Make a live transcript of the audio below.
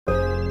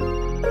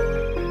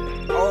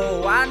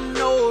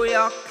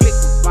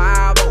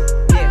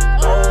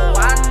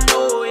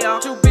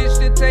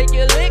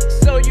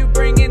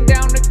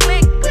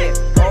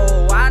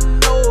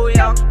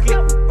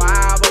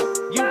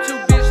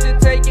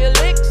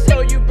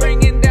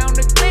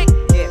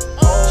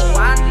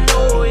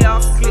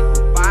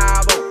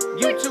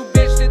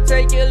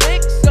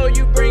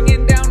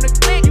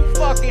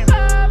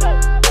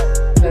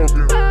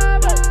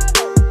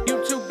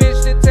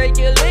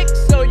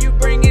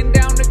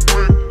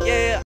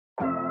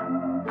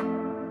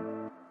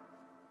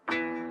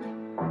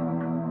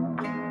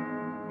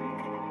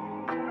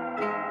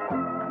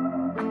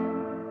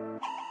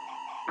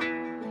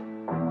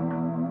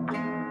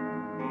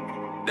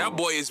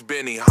boy, it's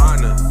Benny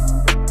Hanna.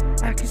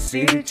 I can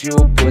see that you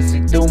a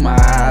pussy through my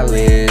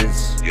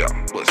eyelids. Yeah,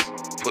 pussy.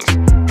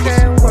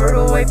 That word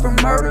away from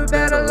murder,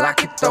 better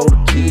lock it, throw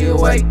the key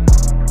away.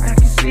 I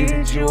can see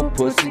that you a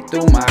pussy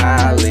through my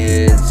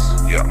eyelids.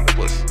 Yeah,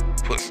 pussy.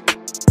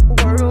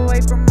 Word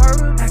away from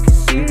murder, I can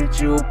see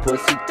that you a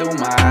pussy through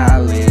my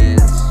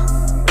eyelids.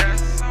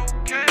 That's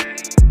okay.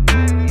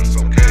 It's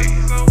okay.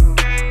 It's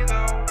okay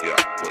though.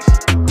 Yeah,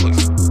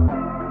 pussy.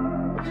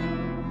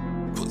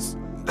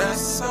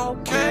 That's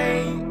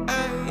okay.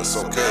 That's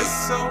okay.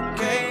 That's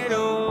okay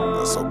though.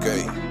 That's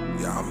okay.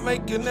 Yeah, I'm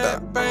making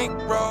that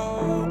bankroll.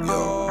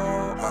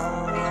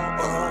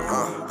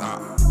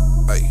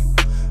 Hey,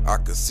 I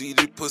can see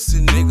these pussy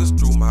niggas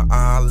through my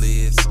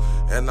eyelids,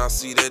 and I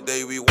see that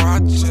they be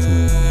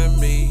watching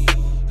me.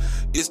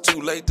 It's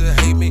too late to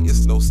hate me,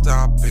 it's no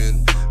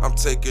stopping. I'm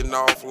taking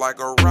off like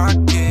a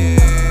rocket.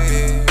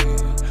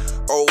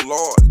 Oh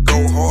Lord,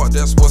 go hard,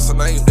 that's what's the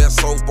name, that's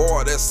so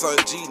bored. That's Sun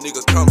G,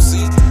 nigga, come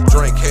see.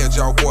 Drink had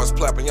y'all boys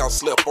clapping, y'all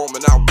slept on me,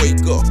 now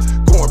wake up.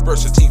 Go and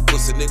brush your teeth,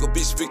 pussy nigga,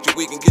 bitch, fix your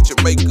wig and get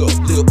your makeup.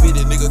 Little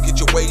bitty nigga, get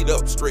your weight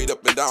up, straight up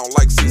and down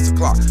like 6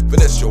 o'clock.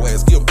 Finesse your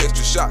ass, give 'em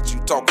extra shots.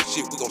 You talking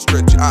shit, we gon'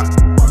 stretch you out.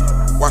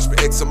 Watch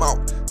me X 'em out,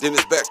 then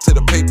it's back to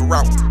the paper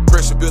route.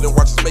 Pressure building,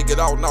 watch us make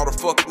it out. Now the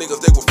fuck niggas,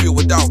 they gon' feel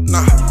without.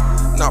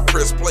 Nah,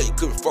 press play,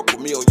 couldn't fuck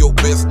with me on your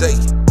best day.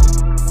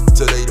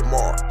 Today,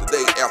 tomorrow, the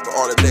day after,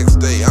 or the next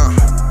day,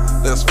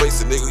 Let's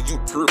face it, nigga, you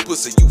pure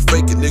pussy, you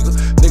faking, nigga.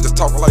 Niggas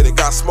talking like they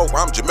got smoke,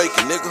 I'm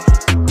Jamaican, nigga.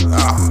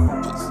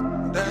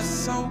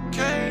 That's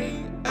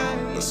okay.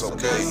 That's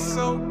okay. That's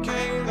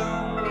okay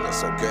though.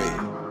 That's okay.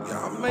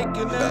 Yeah, I'm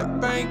making that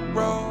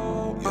bankroll.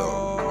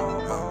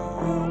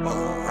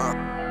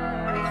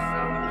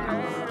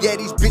 Yeah,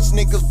 these bitch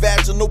niggas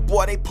vaginal,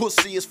 boy, they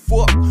pussy as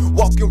fuck.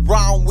 Walking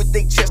around with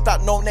they chest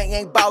out, know they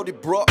ain't bout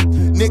it, bruh.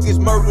 Niggas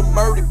murder,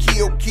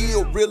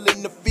 kill, real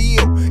in the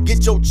field.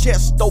 Get your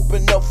chest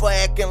open up for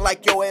acting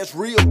like your ass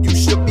real. You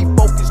should be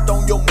focused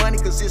on your money,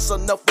 cause it's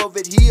enough of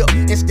it here.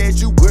 Instead,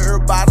 you worry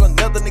about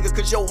another nigga,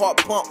 cause your heart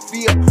pump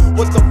fear.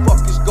 What the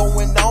fuck is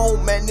going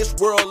on, man? This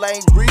world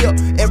ain't real.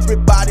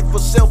 Everybody for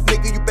self,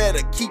 nigga, you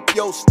better keep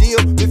your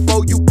steel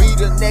before you be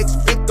the next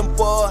victim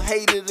for a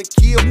hater to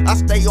kill. I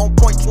stay on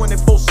point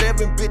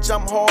 24/7, bitch,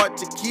 I'm hard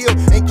to kill.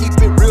 And keep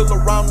it real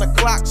around the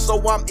clock, so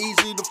I'm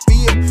easy to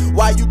feel.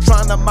 Why you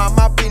tryna mind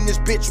my business,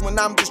 bitch, when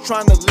I'm just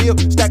tryna live?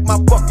 Stack my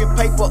fucking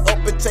paper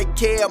up and take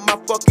care of my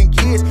fucking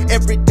kids.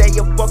 Every day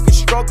a fucking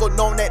struggle,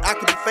 knowing that I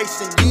could be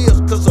facing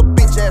years. Cause a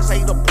bitch ass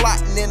hater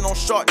plotting in on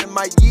shortening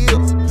my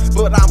years.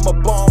 But I'ma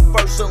bomb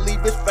first and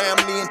leave his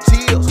family in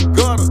tears.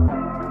 Gutter.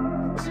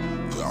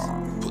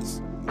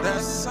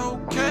 That's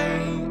okay.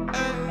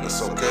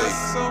 That's okay.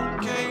 That's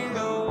okay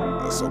though.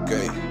 That's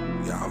okay.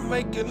 Yeah, I'm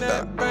making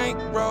that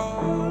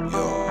bankroll.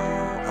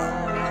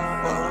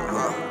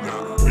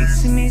 They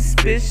see me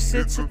suspicious,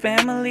 it's a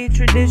family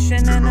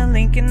tradition and a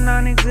link in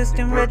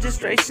non-existent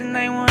registration.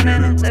 They want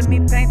in it, let me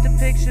paint the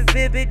picture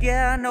vivid.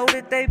 Yeah, I know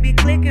that they be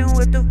clicking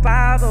with the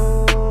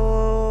 5-0.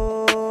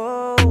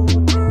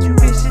 You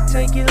bitch should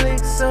take your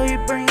licks, so you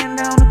bringing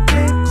down the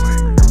clip.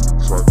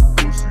 Type of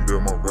pussy that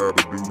my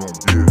rapper do don't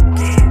get.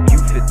 You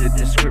fit the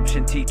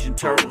description, teaching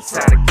turtles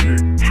how to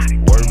get.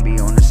 Word be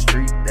on the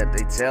street that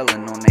they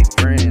telling on they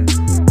friends.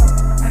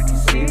 I can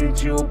see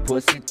that you a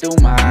pussy through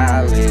my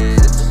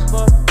eyelids.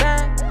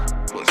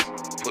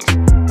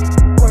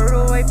 Word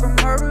away from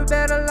murder,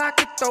 better lock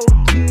it, throw the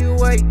key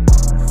away.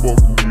 Fuck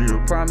with me,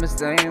 Promise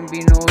there ain't be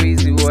no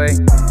easy way.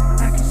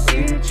 I can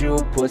see that you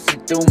a pussy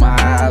through my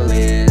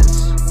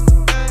eyelids.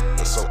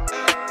 That's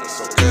okay. It's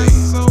okay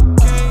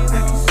I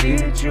can see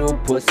that you a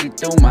pussy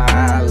through my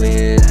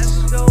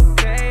eyelids. though.